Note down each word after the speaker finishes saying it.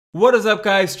What is up,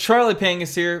 guys? Charlie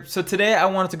Pangus here. So today I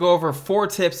wanted to go over 4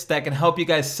 tips that can help you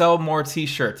guys sell more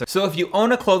t-shirts. So if you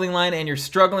own a clothing line and you're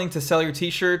struggling to sell your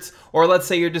t-shirts, or let's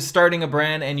say you're just starting a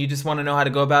brand and you just want to know how to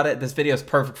go about it, this video is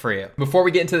perfect for you. Before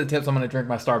we get into the tips, I'm going to drink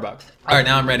my Starbucks. All right,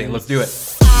 now I'm ready. Let's do it.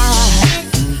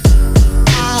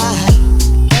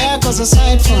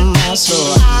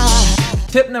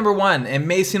 Tip number 1, it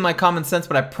may seem like common sense,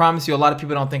 but I promise you a lot of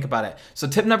people don't think about it. So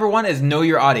tip number 1 is know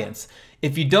your audience.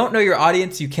 If you don't know your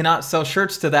audience, you cannot sell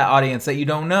shirts to that audience that you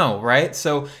don't know, right?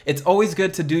 So it's always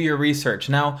good to do your research.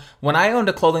 Now, when I owned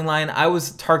a clothing line, I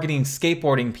was targeting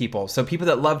skateboarding people. So people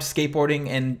that loved skateboarding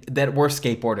and that were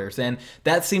skateboarders. And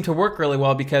that seemed to work really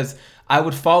well because I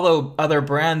would follow other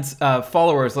brands'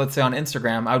 followers, let's say on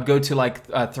Instagram. I would go to like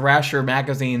Thrasher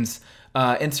Magazine's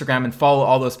Instagram and follow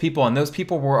all those people, and those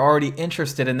people were already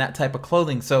interested in that type of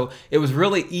clothing. So it was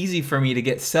really easy for me to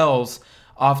get sales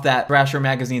off that Thrasher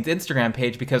Magazine's Instagram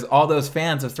page because all those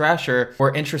fans of Thrasher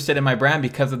were interested in my brand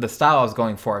because of the style I was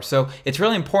going for. So it's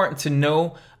really important to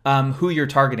know who you're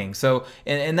targeting. So,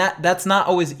 and that's not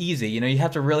always easy. You know, you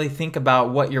have to really think about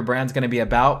what your brand's going to be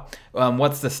about,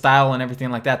 what's the style and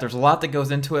everything like that. There's a lot that goes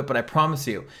into it, but I promise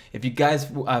you, if you guys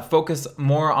focus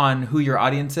more on who your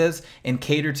audience is and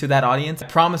cater to that audience, I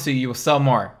promise you, you will sell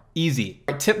more. Easy.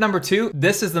 Tip number 2,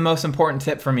 this is the most important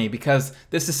tip for me because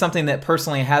this is something that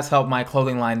personally has helped my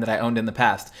clothing line that I owned in the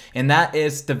past, and that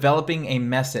is developing a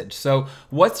message. So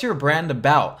what's your brand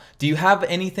about? Do you have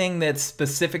anything that's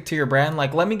specific to your brand?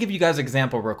 Like, let me give you guys an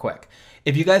example real quick.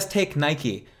 If you guys take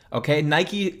Nike, okay,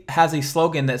 Nike has a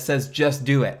slogan that says just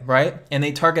do it, right? And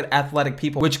they target athletic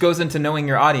people, which goes into knowing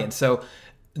your audience. So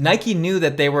Nike knew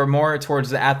that they were more towards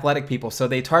the athletic people. So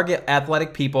they target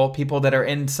athletic people, people that are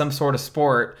in some sort of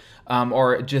sport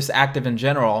or just active in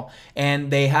general.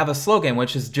 And they have a slogan,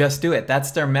 which is just do it.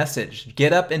 That's their message.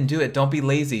 Get up and do it. Don't be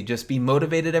lazy. Just be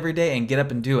motivated every day and get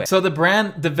up and do it. So the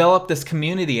brand developed this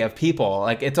community of people.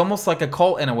 Like, it's almost like a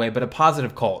cult in a way, but a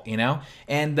positive cult, you know?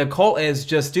 And the cult is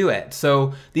just do it.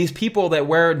 So these people that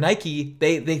wear Nike,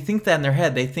 they think that in their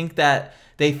head. They think that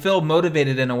they feel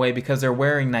motivated in a way because they're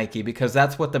wearing Nike, because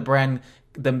that's what the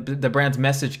brand's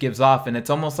message gives off, and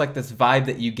it's almost like this vibe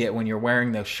that you get when you're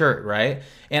wearing the shirt, right?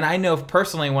 And I know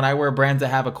personally when I wear brands that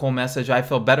have a cool message, I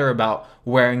feel better about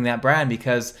wearing that brand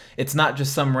because it's not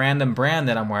just some random brand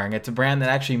that I'm wearing. It's a brand that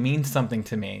actually means something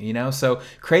to me, you know? So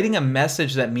creating a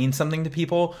message that means something to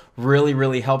people really,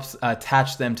 really helps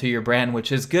attach them to your brand,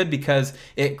 which is good because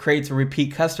it creates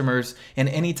repeat customers. And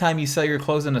anytime you sell your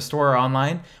clothes in a store or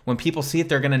online, when people see it,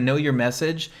 they're gonna know your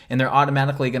message and they're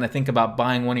automatically gonna think about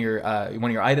buying one of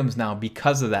your items now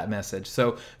because of that message.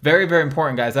 So very, very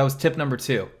important, guys. That was tip number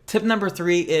 2. Tip number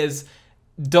 3 is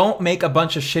don't make a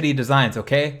bunch of shitty designs,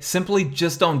 okay? Simply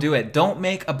just don't do it. Don't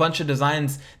make a bunch of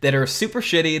designs that are super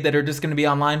shitty, that are just gonna be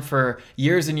online for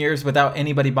years and years without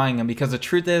anybody buying them, because the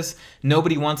truth is,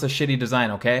 nobody wants a shitty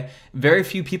design, okay? Very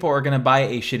few people are gonna buy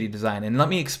a shitty design. And let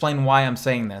me explain why I'm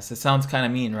saying this. It sounds kind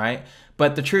of mean, right?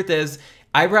 But the truth is,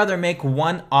 I'd rather make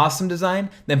one awesome design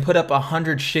than put up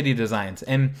 100 shitty designs.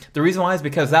 And the reason why is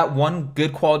because that one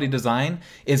good quality design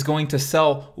is going to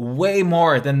sell way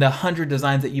more than the 100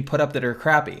 designs that you put up that are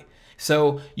crappy.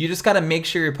 So you just got to make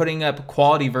sure you're putting up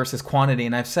quality versus quantity.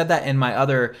 And I've said that in my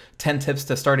other 10 tips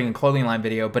to starting a clothing line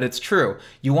video, but it's true.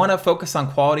 You want to focus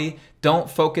on quality. Don't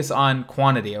focus on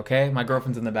quantity, okay? My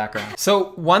girlfriend's in the background.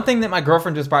 So one thing that my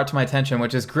girlfriend just brought to my attention,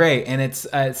 which is great, and it's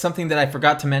something that I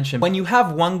forgot to mention. When you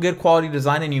have one good quality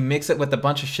design and you mix it with a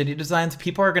bunch of shitty designs,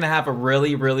 people are gonna have a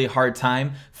really, really hard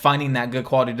time finding that good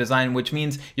quality design, which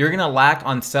means you're gonna lack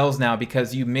on sales now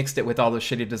because you mixed it with all those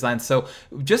shitty designs. So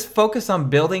just focus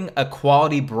on building a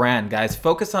quality brand, guys.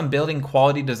 Focus on building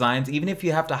quality designs, even if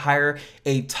you have to hire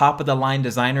a top of the line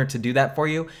designer to do that for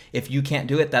you. If you can't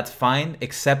do it, that's fine.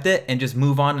 Accept it and just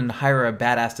move on and hire a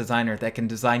badass designer that can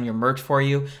design your merch for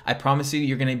you. I promise you,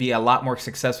 you're gonna be a lot more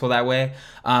successful that way.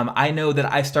 I know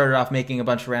that I started off making a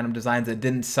bunch of random designs that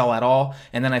didn't sell at all,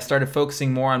 and then I started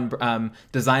focusing more on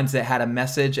designs that had a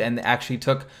message and actually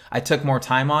I took more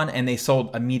time on, and they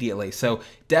sold immediately. So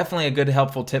definitely a good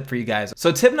helpful tip for you guys. So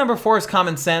tip number 4 is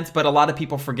common sense, but a lot of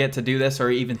people forget to do this or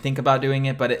even think about doing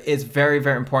it, but it is very,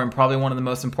 very important. Probably one of the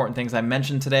most important things I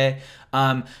mentioned today.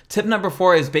 Tip number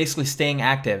 4 is basically staying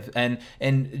active and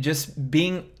just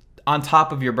being on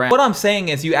top of your brand. What I'm saying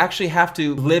is you actually have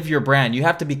to live your brand. You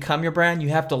have to become your brand. You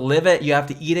have to live it. You have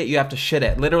to eat it. You have to shit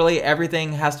it. Literally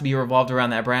everything has to be revolved around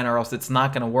that brand, or else it's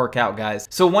not going to work out, guys.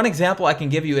 So one example I can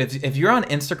give you, if you're on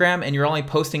Instagram and you're only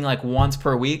posting like once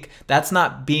per week, that's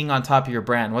not being on top of your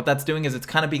brand. What that's doing is it's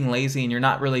kind of being lazy, and you're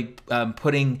not really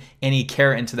putting any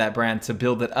care into that brand to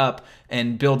build it up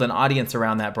and build an audience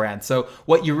around that brand. So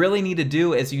what you really need to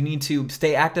do is you need to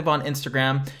stay active on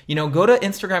Instagram. You know, go to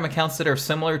Instagram accounts that are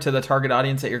similar to the target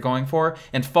audience that you're going for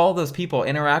and follow those people,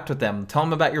 interact with them, tell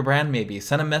them about your brand, maybe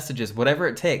send them messages, whatever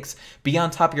it takes. Be on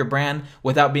top of your brand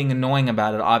without being annoying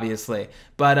about it, obviously.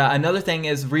 But another thing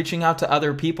is reaching out to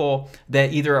other people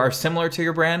that either are similar to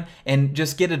your brand and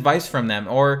just get advice from them,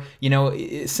 or, you know,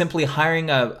 simply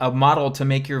hiring a model to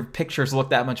make your pictures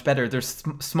look that much better. There's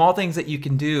small things that you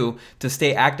can do to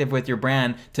stay active with your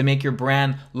brand to make your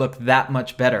brand look that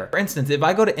much better. For instance, if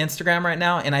I go to Instagram right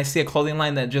now and I see a clothing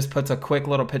line that just puts a quick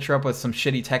little picture up with some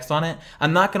shitty text on it,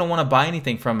 I'm not going to want to buy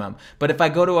anything from them. But if I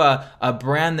go to a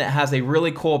brand that has a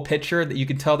really cool picture that you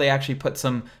can tell they actually put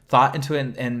some thought into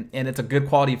it, and it's a good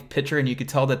quality picture, and you could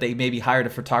tell that they maybe hired a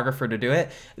photographer to do it,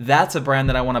 that's a brand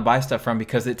that I want to buy stuff from,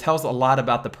 because it tells a lot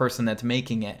about the person that's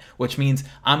making it, which means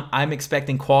I'm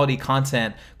expecting quality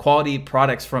content, quality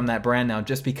products from that brand now,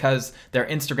 just because their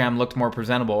Instagram looked more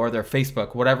presentable, or their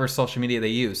Facebook, whatever social media they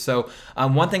use. So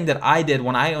one thing that I did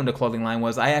when I owned a clothing line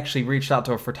was I actually reached out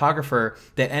to a photographer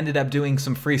that ended up doing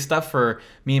some free stuff for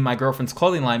me and my girlfriend's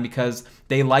clothing line because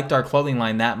they liked our clothing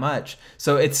line that much.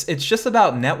 So it's just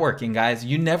about networking, guys.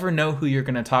 You never know who you're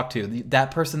going to talk to.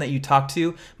 That person that you talk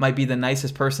to might be the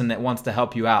nicest person that wants to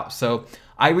help you out. So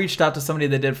I reached out to somebody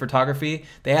that did photography.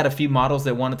 They had a few models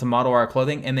that wanted to model our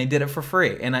clothing, and they did it for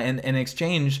free. And in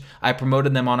exchange, I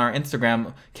promoted them on our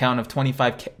Instagram account of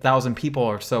 25,000 people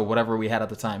or so, whatever we had at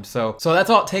the time. So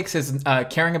that's all it takes, is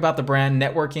caring about the brand,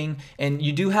 networking, and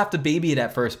you do have to baby it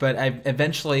at first, but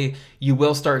eventually you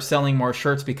will start selling more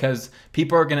shirts because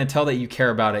people are going to tell that you care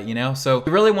about it, you know? So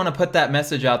you really want to put that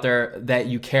message out there that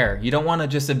you care. You don't want to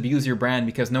just abuse your brand,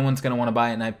 because no one's going to want to buy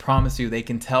it, and I promise you they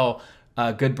can tell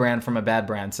a good brand from a bad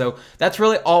brand. So that's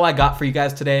really all I got for you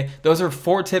guys today. Those are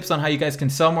 4 tips on how you guys can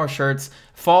sell more shirts.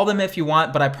 Follow them if you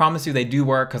want, but I promise you they do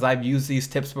work, because I've used these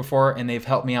tips before and they've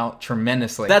helped me out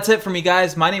tremendously. That's it for me,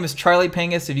 guys. My name is Charlie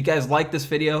Pangus. If you guys like this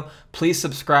video, please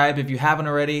subscribe if you haven't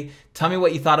already. Tell me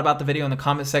what you thought about the video in the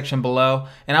comment section below,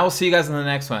 and I will see you guys in the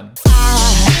next one.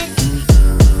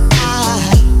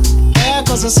 There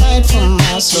goes a sight from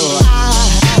my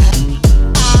soul.